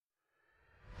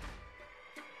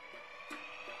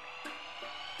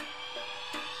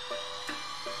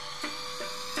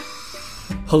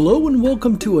Hello and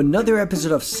welcome to another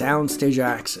episode of Soundstage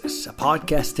Access, a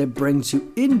podcast that brings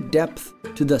you in depth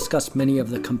to discuss many of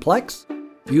the complex,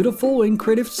 beautiful, and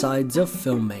creative sides of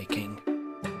filmmaking.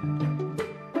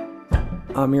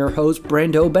 I'm your host,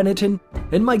 Brando Benetton,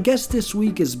 and my guest this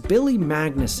week is Billy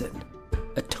Magnussen,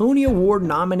 a Tony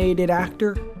Award-nominated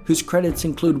actor whose credits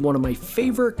include one of my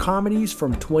favorite comedies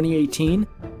from 2018,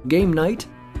 Game Night,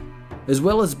 as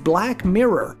well as Black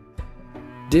Mirror,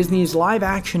 Disney's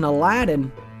live-action Aladdin,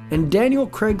 and Daniel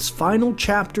Craig's final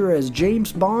chapter as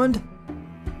James Bond,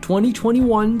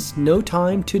 2021's No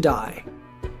Time to Die.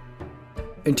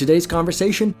 In today's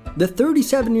conversation, the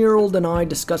 37-year-old and I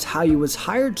discuss how he was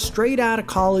hired straight out of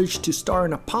college to star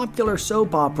in a popular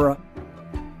soap opera,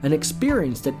 an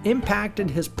experience that impacted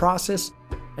his process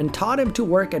and taught him to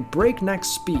work at breakneck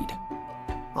speed,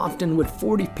 often with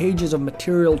 40 pages of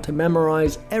material to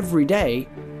memorize every day.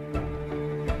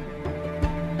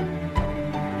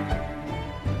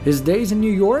 His days in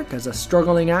New York as a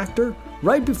struggling actor,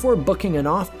 right before booking an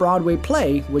off-Broadway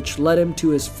play which led him to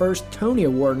his first Tony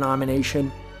Award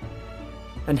nomination,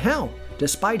 and how,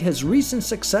 despite his recent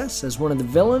success as one of the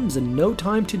villains in No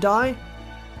Time to Die,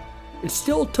 it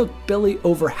still took Billy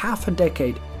over half a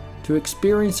decade to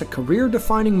experience a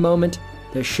career-defining moment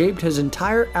that shaped his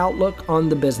entire outlook on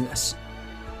the business.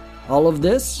 All of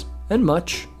this and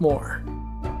much more.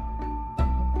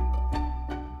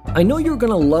 I know you're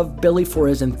going to love Billy for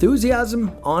his enthusiasm,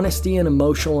 honesty, and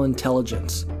emotional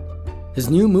intelligence. His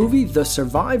new movie, The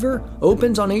Survivor,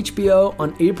 opens on HBO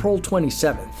on April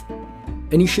 27th.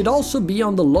 And you should also be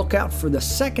on the lookout for the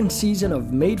second season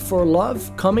of Made for Love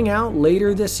coming out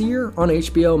later this year on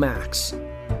HBO Max.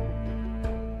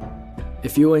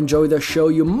 If you enjoy the show,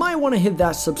 you might want to hit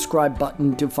that subscribe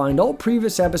button to find all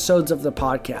previous episodes of the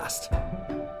podcast.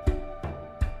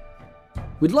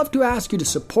 We'd love to ask you to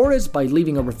support us by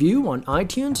leaving a review on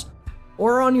iTunes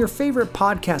or on your favorite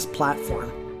podcast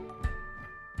platform.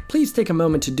 Please take a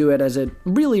moment to do it, as it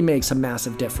really makes a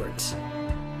massive difference.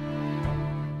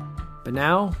 But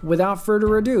now, without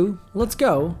further ado, let's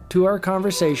go to our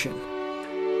conversation.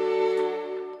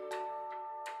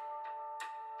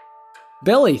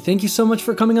 Billy, thank you so much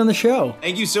for coming on the show.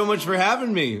 Thank you so much for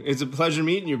having me. It's a pleasure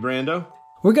meeting you, Brando.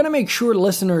 We're going to make sure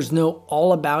listeners know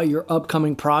all about your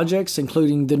upcoming projects,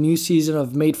 including the new season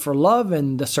of Made for Love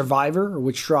and The Survivor,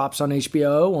 which drops on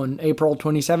HBO on April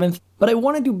 27th. But I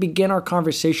wanted to begin our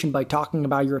conversation by talking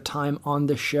about your time on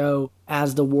the show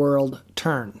As the World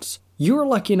Turns. You were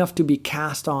lucky enough to be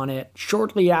cast on it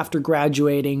shortly after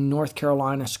graduating North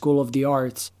Carolina School of the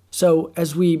Arts. So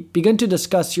as we begin to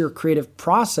discuss your creative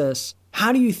process,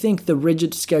 how do you think the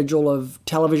rigid schedule of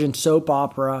television soap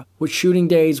opera, with shooting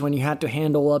days when you had to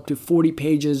handle up to 40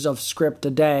 pages of script a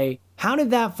day, how did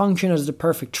that function as the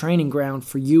perfect training ground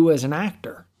for you as an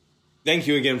actor? Thank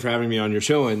you again for having me on your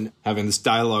show and having this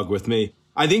dialogue with me.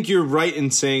 I think you're right in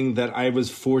saying that I was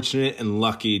fortunate and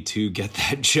lucky to get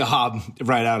that job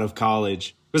right out of college.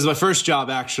 It was my first job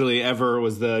actually ever,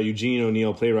 was the Eugene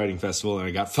O'Neill Playwriting Festival, and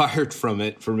I got fired from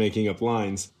it for making up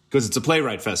lines. Because it's a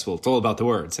playwright festival. It's all about the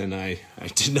words, and I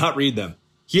did not read them.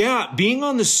 Yeah, being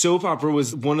on the soap opera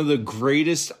was one of the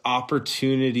greatest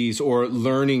opportunities or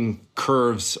learning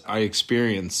curves I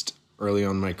experienced early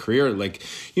on in my career.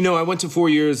 I went to 4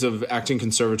 years of acting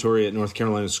conservatory at North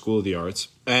Carolina School of the Arts.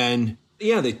 And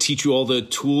yeah, they teach you all the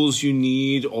tools you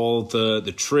need, all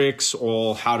the tricks,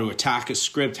 all how to attack a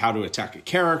script, how to attack a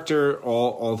character,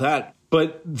 all that.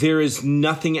 But there is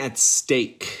nothing at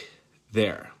stake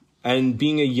there. And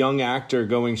being a young actor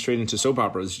going straight into soap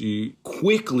operas, you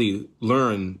quickly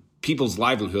learn people's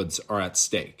livelihoods are at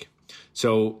stake.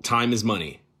 So time is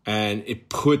money. And it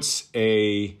puts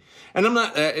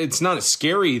it's not a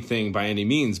scary thing by any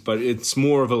means, but it's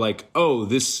more of a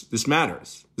this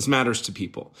matters. This matters to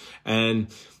people. And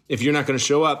if you're not going to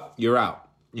show up, you're out,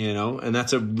 and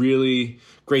that's a really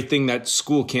great thing that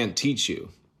school can't teach you.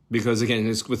 Because, again,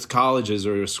 it's with colleges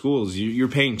or schools, you're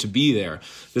paying to be there.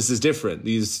 This is different.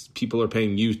 These people are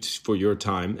paying you for your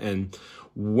time. And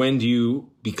when do you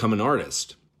become an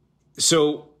artist?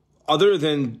 So other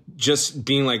than just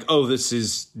being this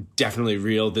is definitely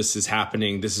real, this is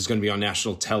happening, this is going to be on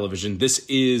national television, this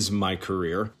is my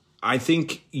career, I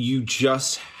think you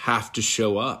just have to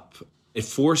show up. It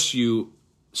forced you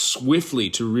swiftly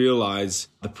to realize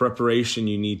the preparation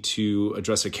you need to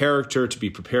address a character, to be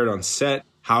prepared on set,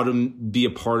 how to be a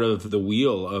part of the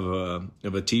wheel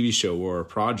of a TV show or a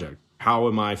project. How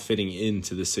am I fitting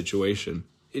into this situation?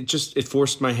 It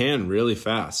forced my hand really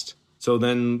fast. So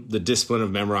then the discipline of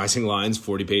memorizing lines,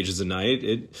 40 pages a night,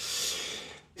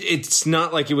 it's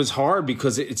not like it was hard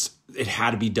because it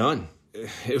had to be done.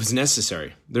 It was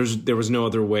necessary. There was no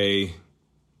other way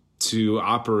to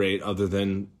operate other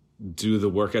than do the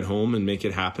work at home and make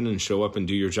it happen and show up and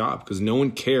do your job, because no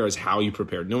one cares how you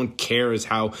prepared. No one cares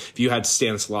if you had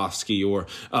Stanislavski or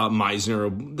Meisner.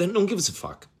 Then no one gives a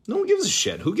fuck. No one gives a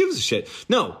shit. Who gives a shit?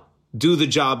 No, do the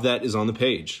job that is on the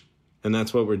page. And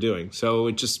that's what we're doing. So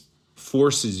it just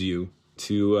forces you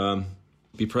to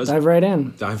be present. Dive right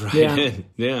in.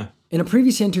 Yeah. In a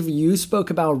previous interview, you spoke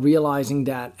about realizing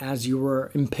that as you were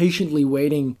impatiently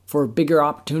waiting for bigger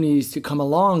opportunities to come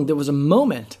along, there was a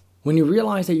moment when you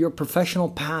realized that your professional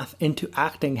path into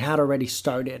acting had already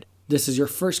started. This is your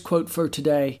first quote for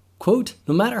today. Quote,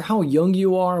 "No matter how young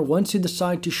you are, once you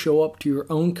decide to show up to your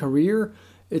own career,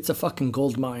 it's a fucking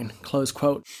gold mine." Close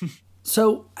quote.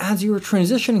 So, as you were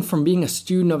transitioning from being a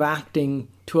student of acting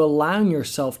to allowing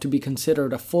yourself to be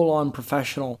considered a full-on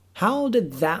professional, how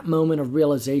did that moment of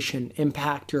realization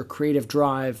impact your creative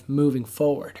drive moving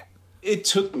forward? It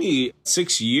took me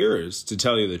 6 years, to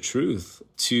tell you the truth,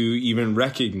 to even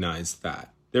recognize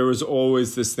that. There was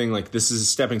always this thing like, this is a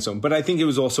stepping stone. But I think it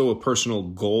was also a personal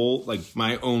goal, like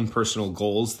my own personal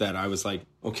goals, that I was like,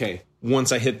 okay,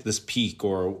 once I hit this peak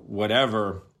or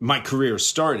whatever, my career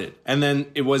started. And then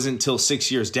it wasn't until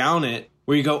 6 years down it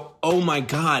where you go, oh my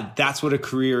God, that's what a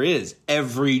career is.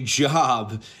 Every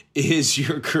job is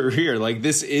your career. Like,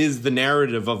 this is the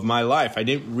narrative of my life. I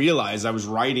didn't realize I was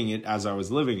writing it as I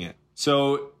was living it.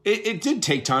 So it did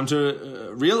take time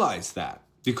to realize that,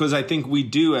 because I think we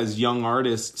do as young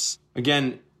artists,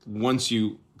 again, once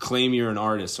you claim you're an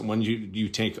artist and when you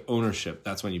take ownership,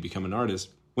 that's when you become an artist.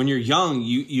 When you're young,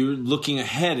 you're looking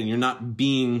ahead and you're not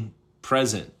being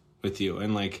present with you.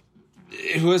 And like,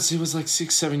 it was like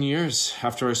 6-7 years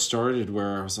after I started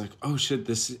where I was like, oh shit,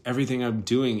 everything I'm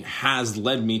doing has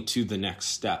led me to the next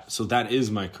step. So that is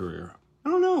my career.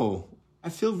 I don't know. I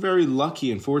feel very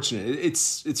lucky and fortunate.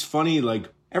 It's funny, like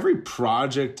every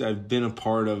project I've been a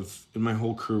part of in my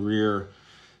whole career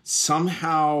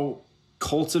somehow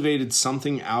cultivated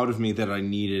something out of me that I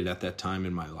needed at that time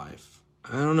in my life.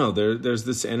 I don't know. There's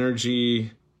this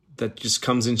energy that just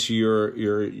comes into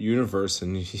your universe,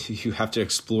 and you have to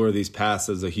explore these paths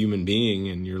as a human being.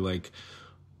 And you're like,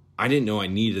 I didn't know I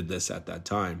needed this at that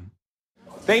time.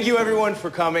 Thank you, everyone, for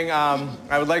coming.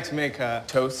 I would like to make a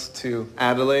toast to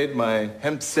Adelaide, my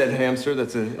Hempstead hamster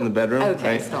that's in the bedroom.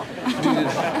 Okay, right? stop.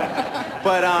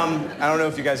 But I don't know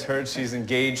if you guys heard, she's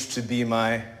engaged to be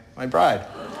my bride.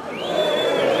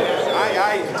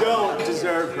 I don't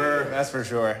deserve her, that's for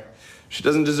sure. She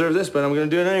doesn't deserve this, but I'm going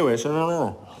to do it anyway, so I don't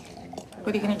know.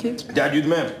 What are you going to do? Dad, you the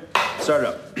man. Start it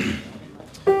up.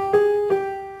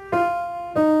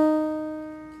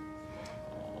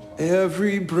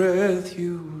 Every breath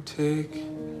you take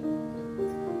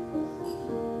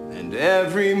and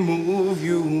every move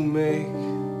you make,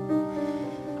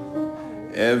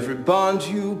 every bond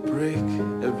you break,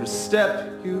 every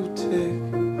step you take,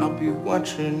 I'll be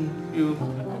watching you.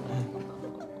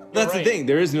 That's the thing.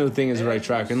 There is no thing as a right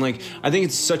track. And like, I think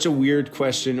it's such a weird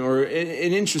question, or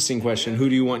an interesting question. Who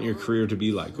do you want your career to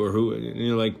be like? Or who, and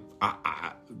you're like,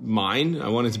 mine? I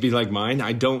want it to be like mine?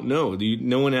 I don't know.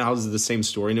 No one has the same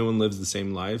story. No one lives the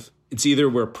same life. It's either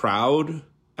we're proud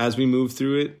as we move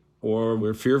through it, or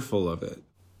we're fearful of it.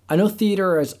 I know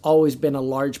theater has always been a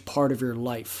large part of your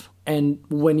life. And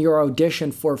when your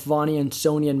audition for Vanya and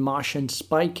Sonia and Masha and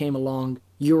Spike came along,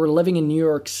 you were living in New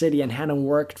York City and hadn't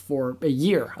worked for a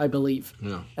year, I believe.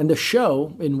 Yeah. And the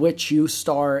show, in which you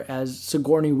star as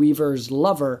Sigourney Weaver's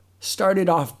lover, started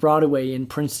off Broadway in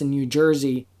Princeton, New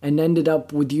Jersey, and ended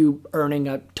up with you earning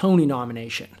a Tony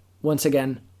nomination. Once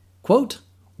again, quote,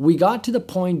 "We got to the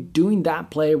point doing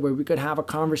that play where we could have a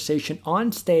conversation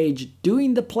on stage,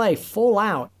 doing the play full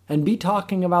out, and be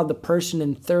talking about the person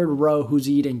in third row who's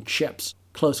eating chips."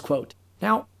 Close quote.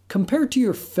 Now, compared to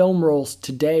your film roles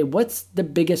today, what's the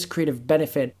biggest creative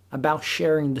benefit about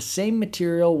sharing the same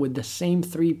material with the same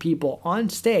three people on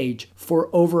stage for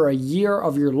over a year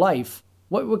of your life?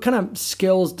 What kind of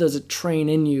skills does it train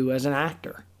in you as an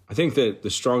actor? I think that the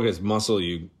strongest muscle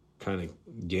you kind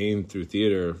of gain through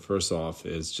theater, first off,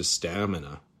 is just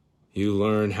stamina. You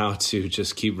learn how to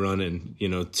just keep running,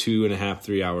 2.5,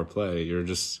 3 hour play.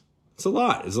 It's a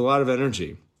lot. It's a lot of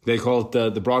energy. They call it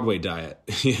the Broadway diet,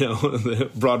 the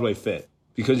Broadway fit.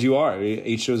 Because you are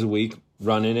 8 shows a week,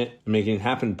 running it, and making it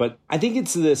happen. But I think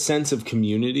it's the sense of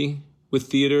community with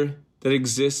theater that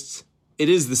exists. It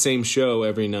is the same show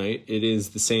every night. It is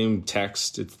the same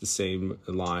text. It's the same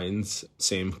lines,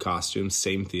 same costumes,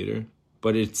 same theater.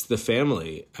 But it's the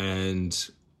family, and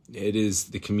it is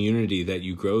the community that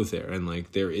you grow there. And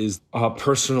like, there is a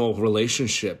personal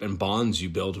relationship and bonds you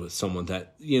build with someone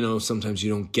that, sometimes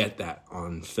you don't get that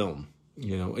on film.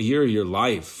 A year of your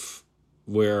life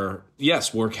where,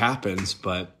 yes, work happens,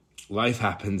 but life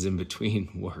happens in between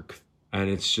work. And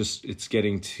it's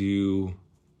getting to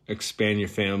expand your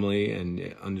family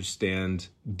and understand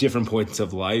different points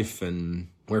of life and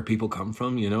where people come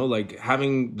from, like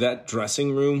having that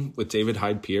dressing room with David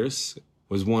Hyde Pierce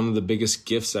was one of the biggest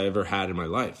gifts I ever had in my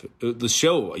life. The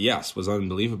show, yes, was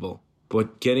unbelievable,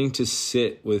 but getting to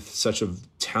sit with such a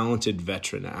talented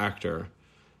veteran actor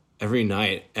every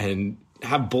night and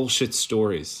have bullshit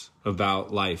stories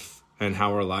about life and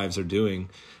how our lives are doing,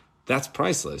 that's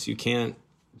priceless. You can't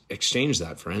exchange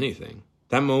that for anything.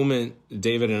 That moment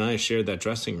David and I shared that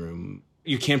dressing room,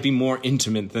 you can't be more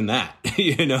intimate than that,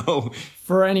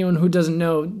 For anyone who doesn't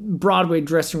know, Broadway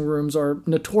dressing rooms are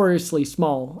notoriously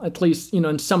small, at least,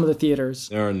 in some of the theaters.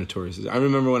 They are notorious. I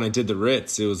remember when I did the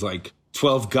Ritz, it was like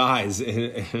 12 guys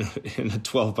in a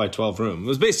 12 by 12 room. It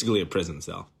was basically a prison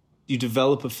cell. You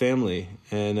develop a family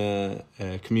and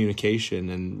a communication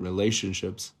and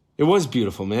relationships. It was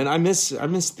beautiful, man. I miss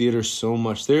theater so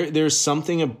much. There's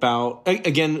something about,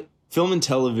 again, film and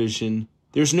television,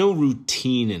 there's no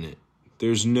routine in it.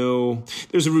 There's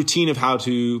a routine of how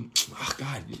to, oh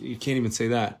God, you can't even say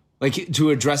that. Like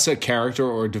to address a character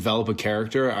or develop a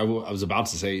character, I was about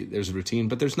to say there's a routine,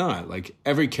 but there's not. Like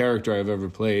every character I've ever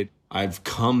played, I've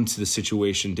come to the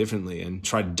situation differently and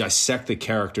tried to dissect the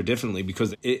character differently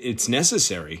because it's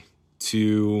necessary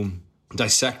to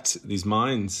dissect these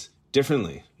minds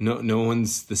differently. No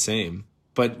one's the same.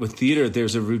 But with theater,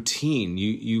 there's a routine.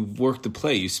 You work the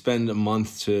play. You spend a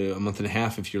month to a month and a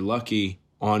half, if you're lucky,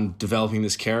 on developing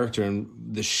this character and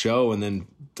the show and then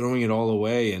throwing it all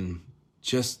away and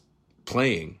just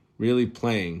playing, really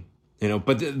playing.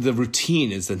 But the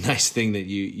routine is the nice thing that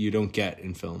you don't get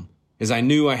in film. Is I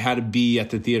knew I had to be at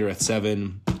the theater at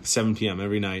 7 p.m.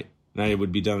 every night, and I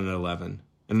would be done at 11.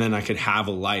 And then I could have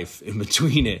a life in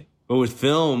between it. But with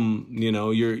film,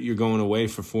 you're going away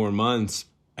for 4 months,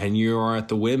 and you are at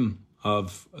the whim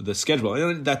of the schedule.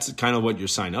 And that's kind of what you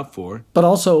sign up for. But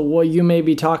also what you may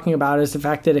be talking about is the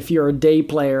fact that if you're a day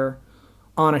player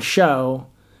on a show,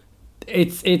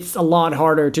 it's a lot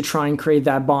harder to try and create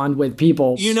that bond with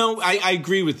people. I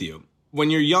agree with you. When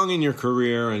you're young in your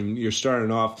career and you're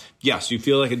starting off, yes, you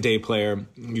feel like a day player.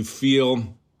 You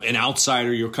feel an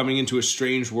outsider. You're coming into a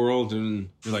strange world and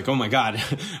you're like, oh my God,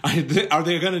 are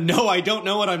they going to know I don't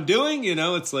know what I'm doing?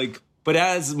 It's like, but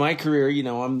as my career,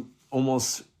 I'm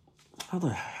almost,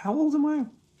 how old am I?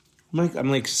 I'm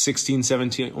like 16,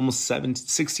 17, almost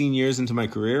 16 years into my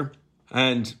career.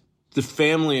 And the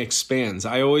family expands.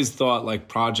 I always thought like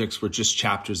projects were just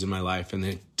chapters in my life and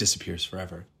it disappears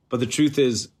forever. But the truth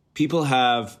is, people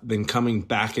have been coming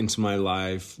back into my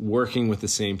life, working with the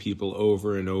same people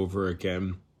over and over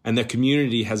again. And the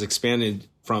community has expanded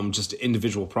from just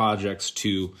individual projects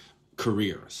to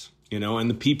careers, and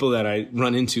the people that I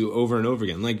run into over and over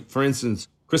again. Like, for instance,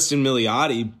 Kristen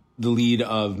Milioti, the lead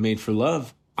of Made for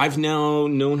Love, I've now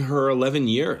known her 11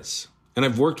 years, and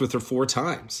I've worked with her 4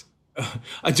 times.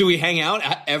 Do we hang out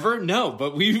ever? No,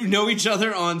 but we know each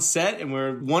other on set, and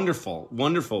we're wonderful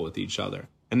with each other.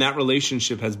 And that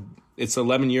relationship it's an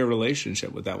 11-year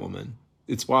relationship with that woman.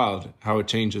 It's wild how it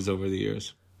changes over the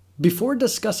years. Before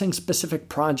discussing specific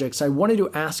projects, I wanted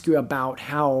to ask you about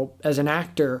how, as an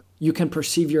actor, you can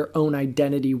perceive your own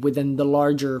identity within the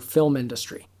larger film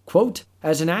industry. Quote,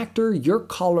 as an actor, you're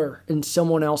color in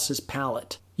someone else's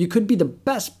palette. You could be the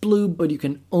best blue, but you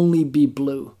can only be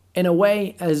blue. In a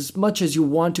way, as much as you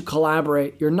want to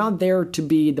collaborate, you're not there to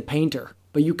be the painter,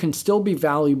 but you can still be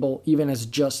valuable even as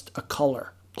just a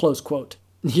color. Close quote.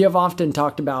 You have often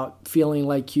talked about feeling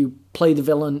like you play the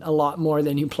villain a lot more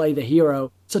than you play the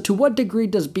hero. So to what degree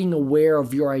does being aware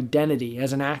of your identity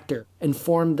as an actor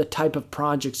inform the type of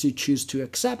projects you choose to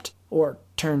accept or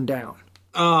turn down?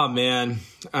 Oh, man.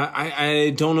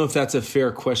 I don't know if that's a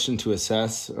fair question to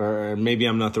assess, or maybe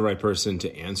I'm not the right person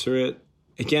to answer it.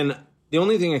 Again, the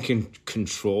only thing I can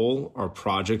control are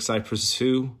projects I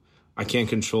pursue. I can't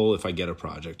control if I get a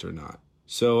project or not.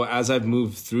 So as I've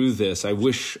moved through this, I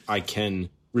wish I can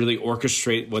really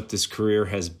orchestrate what this career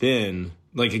has been.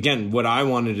 Like, again, what I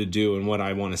wanted to do and what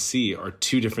I want to see are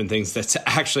 2 different things that's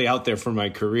actually out there for my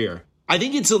career. I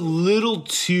think it's a little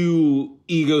too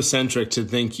egocentric to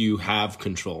think you have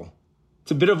control.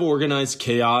 It's a bit of organized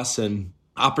chaos, and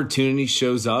opportunity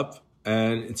shows up,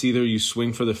 and it's either you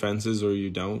swing for the fences or you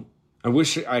don't. I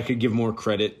wish I could give more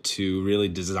credit to really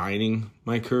designing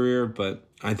my career, but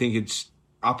I think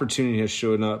opportunity has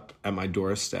shown up at my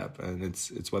doorstep, and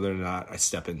it's whether or not I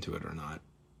step into it or not.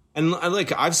 And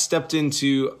I've stepped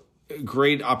into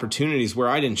great opportunities where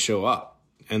I didn't show up,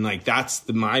 and that's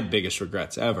my biggest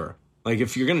regrets ever. Like,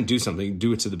 if you're gonna do something,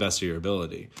 do it to the best of your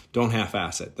ability. Don't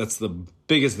half-ass it. That's the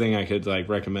biggest thing I could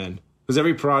recommend. Because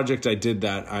every project I did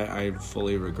that, I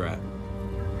fully regret.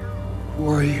 Who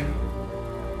are you?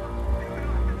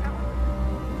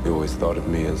 You always thought of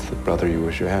me as the brother you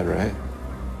wish you had, right?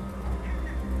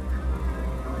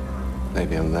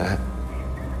 Maybe I'm that.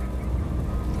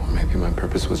 Or maybe my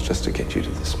purpose was just to get you to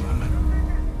this moment.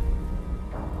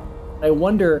 I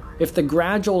wonder if the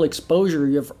gradual exposure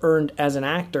you've earned as an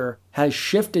actor has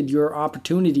shifted your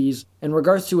opportunities in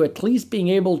regards to at least being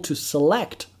able to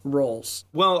select roles.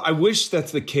 Well, I wish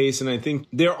that's the case, and I think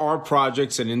there are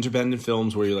projects and independent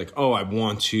films where you're like, oh, I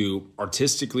want to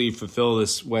artistically fulfill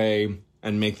this way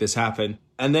and make this happen.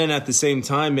 And then at the same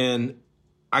time, man,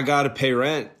 I gotta pay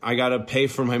rent. I gotta pay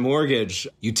for my mortgage.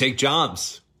 You take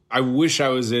jobs. I wish I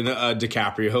was in a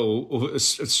DiCaprio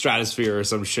stratosphere or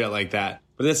some shit like that.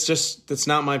 But that's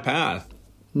not my path.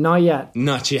 Not yet.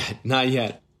 Not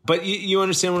yet. But you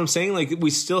understand what I'm saying? Like,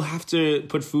 we still have to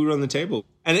put food on the table.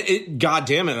 And God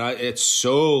damn it, it's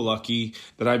so lucky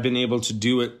that I've been able to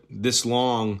do it this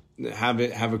long, have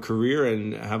a career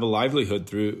and have a livelihood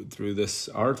through this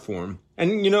art form.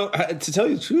 And, to tell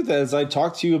you the truth, as I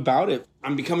talk to you about it,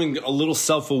 I'm becoming a little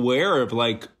self-aware of,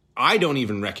 like, I don't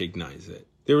even recognize it.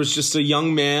 There was just a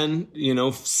young man,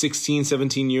 16,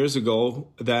 17 years ago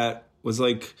that was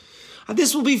like,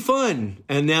 this will be fun.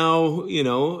 And now,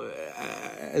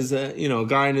 as a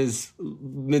guy in his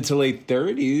mid to late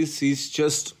 30s,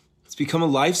 it's become a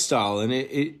lifestyle, and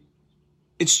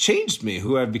it's changed me,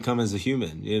 who I've become as a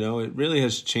human. It really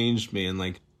has changed me, and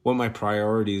like what my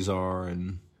priorities are.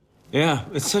 And yeah,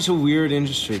 it's such a weird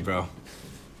industry, bro.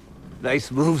 Nice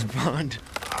moves, Bond.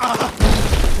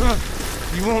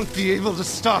 You won't be able to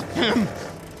stop him.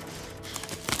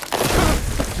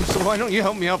 So why don't you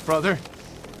help me out, brother?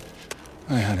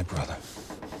 I had a brother.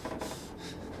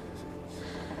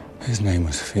 His name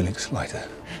was Felix Leiter.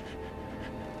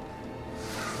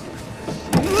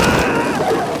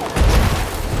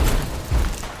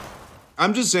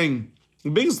 I'm just saying, the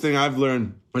biggest thing I've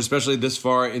learned, especially this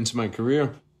far into my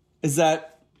career, is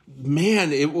that,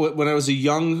 man, when I was a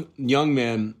young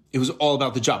man, it was all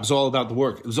about the job. It was all about the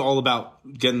work. It was all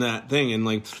about getting that thing. And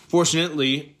like,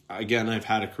 fortunately, again, I've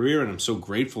had a career and I'm so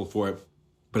grateful for it.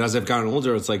 But as I've gotten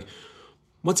older, it's like,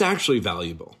 what's actually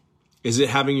valuable? Is it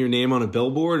having your name on a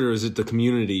billboard, or is it the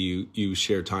community you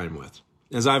share time with?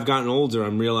 As I've gotten older,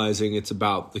 I'm realizing it's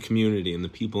about the community and the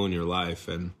people in your life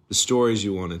and the stories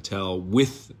you want to tell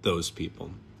with those people,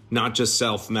 not just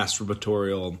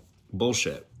self-masturbatorial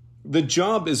bullshit. The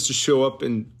job is to show up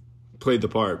and play the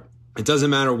part. It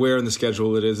doesn't matter where in the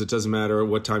schedule it is. It doesn't matter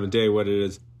what time of day, what it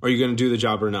is. Are you going to do the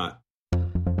job or not?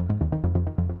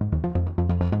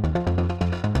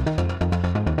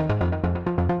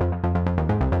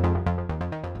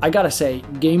 I gotta say,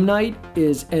 Game Night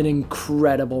is an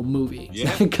incredible movie.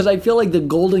 Yeah. Because I feel like the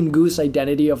golden goose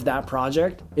identity of that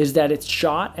project is that it's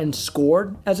shot and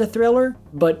scored as a thriller,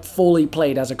 but fully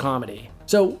played as a comedy.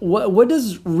 So what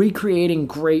does recreating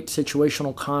great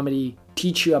situational comedy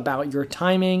teach you about your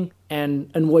timing and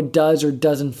what does or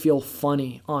doesn't feel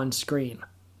funny on screen?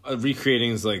 Recreating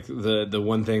is like the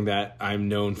one thing that I'm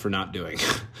known for not doing.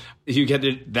 You get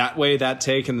it that way, that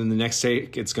take, and then the next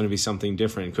take, it's going to be something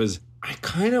different. Because I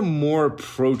kind of more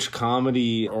approach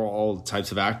comedy or all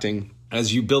types of acting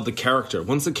as you build the character.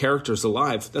 Once the character's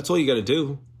alive, that's all you got to do.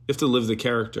 You have to live the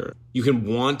character. You can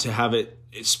want to have it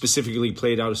specifically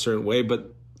played out a certain way,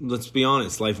 but let's be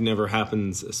honest, life never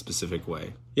happens a specific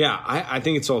way. Yeah, I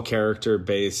think it's all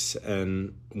character-based,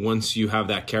 and once you have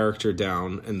that character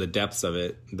down and the depths of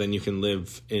it, then you can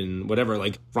live in whatever.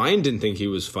 Like, Ryan didn't think he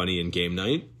was funny in Game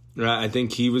Night. I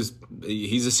think he's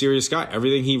a serious guy.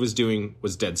 Everything he was doing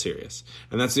was dead serious.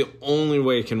 And that's the only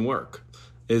way it can work,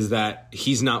 is that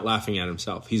he's not laughing at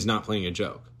himself. He's not playing a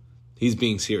joke. He's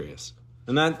being serious.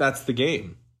 And that's the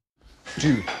game.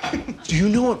 Dude, do you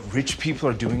know what rich people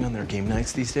are doing on their game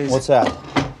nights these days? What's that?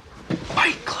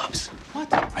 Fight clubs.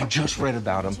 What? I just read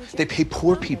about them. They pay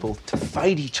poor people to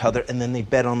fight each other, and then they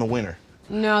bet on the winner.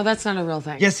 No, that's not a real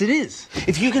thing. Yes, it is.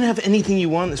 If you can have anything you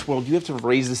want in this world, you have to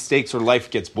raise the stakes or life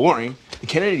gets boring. The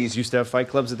Kennedys used to have fight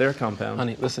clubs at their compound.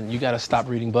 Honey, listen, you gotta stop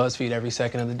reading BuzzFeed every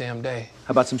second of the damn day.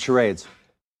 How about some charades?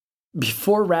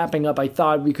 Before wrapping up, I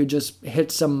thought we could just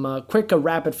hit some quick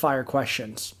rapid-fire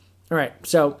questions. All right,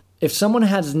 so if someone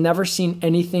has never seen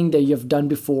anything that you've done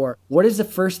before, what is the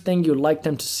first thing you'd like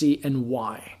them to see and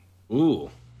why? Ooh.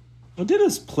 I did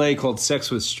this play called Sex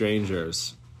with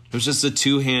Strangers. It was just a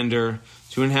two-hander,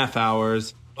 2.5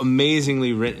 hours,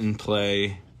 amazingly written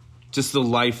play. Just the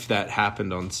life that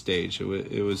happened on stage. It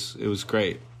was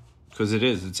great, because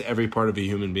it's every part of a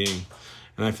human being.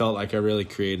 And I felt like I really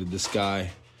created this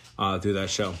guy through that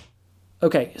show.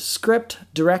 Okay, script,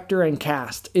 director, and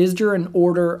cast. Is there an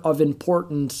order of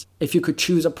importance if you could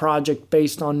choose a project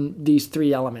based on these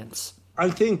three elements? I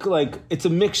think like it's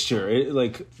a mixture.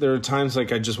 There are times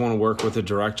like I just want to work with a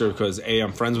director because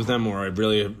I'm friends with them or I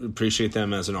really appreciate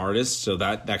them as an artist. So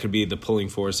that could be the pulling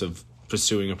force of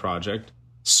pursuing a project.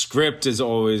 Script is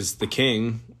always the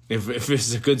king. If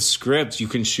it's a good script, you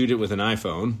can shoot it with an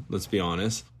iPhone. Let's be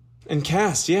honest. And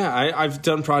cast, yeah, I've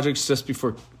done projects just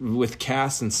before with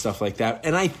cast and stuff like that.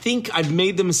 And I think I've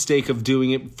made the mistake of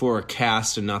doing it for a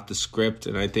cast and not the script.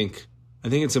 And I think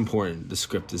it's important. The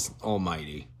script is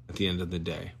almighty at the end of the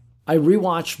day. I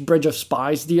rewatched Bridge of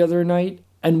Spies the other night.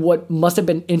 And what must have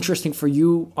been interesting for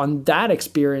you on that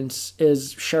experience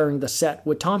is sharing the set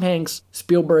with Tom Hanks,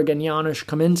 Spielberg, and Janusz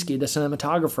Kaminski, the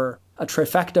cinematographer, a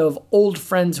trifecta of old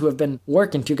friends who have been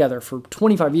working together for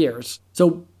 25 years.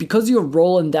 So because your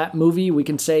role in that movie, we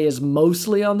can say, is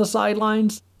mostly on the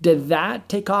sidelines, did that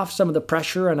take off some of the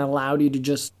pressure and allowed you to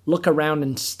just look around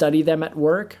and study them at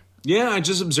work? Yeah, I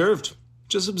just observed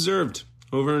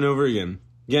over and over again.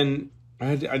 Again,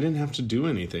 I didn't have to do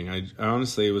anything. I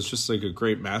honestly, it was just like a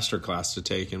great masterclass to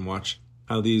take and watch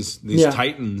how these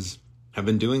titans have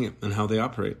been doing it and how they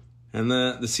operate. And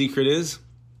the secret is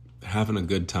they're having a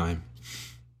good time.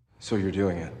 So you're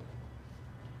doing it?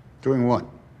 Doing what?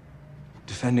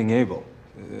 Defending Abel,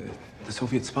 the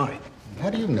Soviet spy.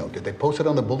 How do you know? Did they post it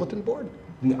on the bulletin board?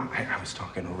 No, I was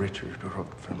talking to Richard.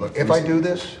 Look, if I do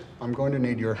this, I'm going to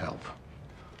need your help.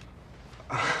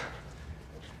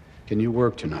 Can you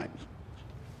work tonight?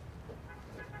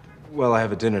 Well, I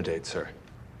have a dinner date, sir.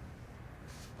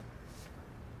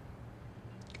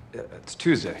 It's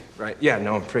Tuesday, right? Yeah,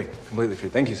 no, I'm free. Completely free.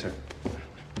 Thank you, sir.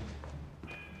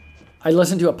 I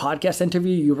listened to a podcast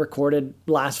interview you recorded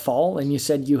last fall, and you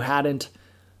said you hadn't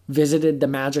visited the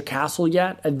Magic Castle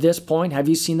yet. At this point, have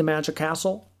you seen the Magic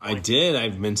Castle? I did.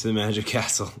 I've been to the Magic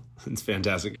Castle. It's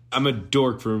fantastic. I'm a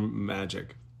dork for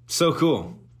magic. So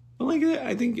cool. Well,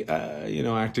 I think,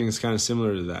 acting is kind of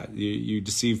similar to that. You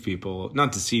deceive people.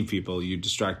 Not deceive people. You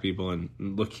distract people and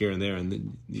look here and there, and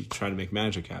then you try to make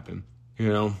magic happen.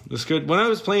 It's good. When I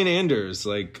was playing Anders,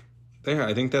 I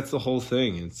think that's the whole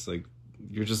thing. It's like,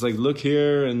 you're just like, look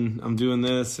here, and I'm doing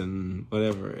this, and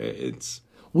whatever.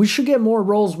 We should get more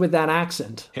roles with that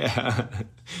accent. Yeah,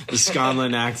 the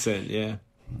Scotland accent, yeah.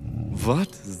 What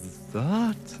is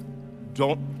that?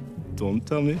 Don't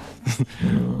tell me.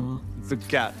 It's a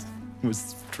cat with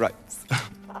stripes.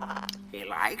 He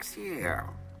likes you.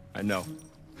 I know.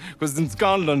 Because in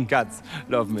Scotland, cats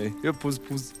love me. Hey, puss,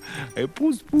 puss. Hey,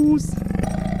 puss, puss.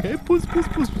 Hey, puss, puss,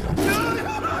 puss.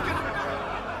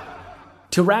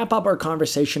 To wrap up our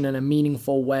conversation in a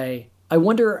meaningful way, I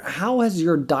wonder, how has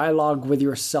your dialogue with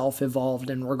yourself evolved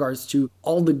in regards to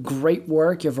all the great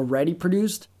work you've already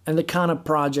produced and the kind of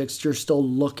projects you're still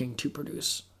looking to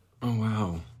produce? Oh,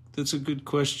 wow. That's a good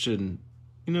question.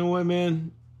 You know what,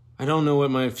 man? I don't know what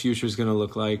my future is going to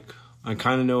look like. I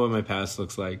kind of know what my past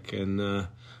looks like. And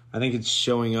I think it's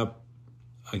showing up,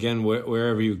 again,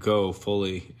 wherever you go,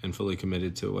 fully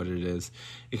committed to what it is.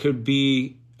 It could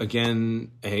be,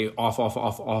 again, a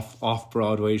off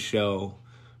Broadway show.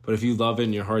 But if you love it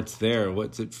and your heart's there,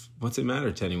 what's it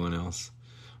matter to anyone else?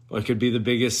 Or it could be the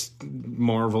biggest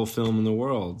Marvel film in the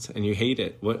world and you hate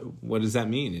it. What does that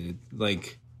mean?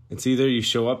 It's either you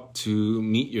show up to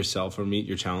meet yourself or meet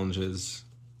your challenges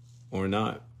or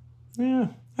not. Yeah,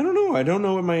 I don't know. I don't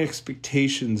know what my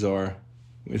expectations are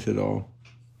with it all.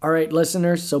 All right,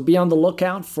 listeners, so be on the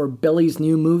lookout for Billy's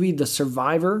new movie, The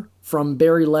Survivor, from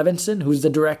Barry Levinson, who's the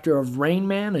director of Rain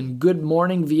Man and Good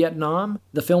Morning Vietnam.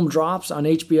 The film drops on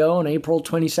HBO on April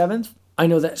 27th. I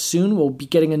know that soon we'll be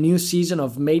getting a new season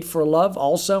of Made for Love,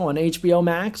 also on HBO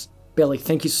Max. Billy,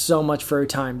 thank you so much for your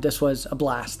time. This was a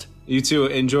blast. You too.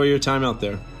 Enjoy your time out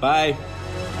there. Bye.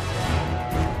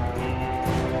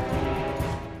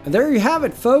 And there you have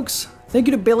it, folks. Thank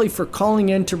you to Billy for calling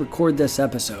in to record this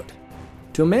episode.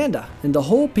 To Amanda and the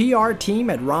whole PR team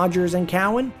at Rogers &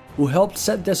 Cowan who helped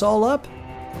set this all up.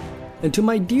 And to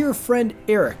my dear friend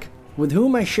Eric, with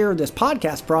whom I share this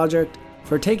podcast project,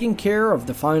 for taking care of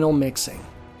the final mixing.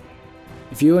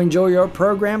 If you enjoy our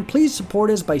program, please support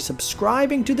us by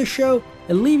subscribing to the show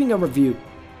and leaving a review.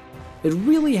 It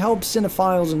really helps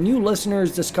cinephiles and new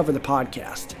listeners discover the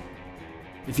podcast.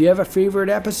 If you have a favorite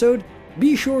episode,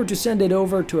 be sure to send it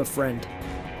over to a friend.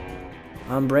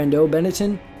 I'm Brando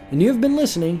Benetton, and you have been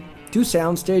listening to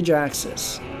Soundstage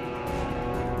Access.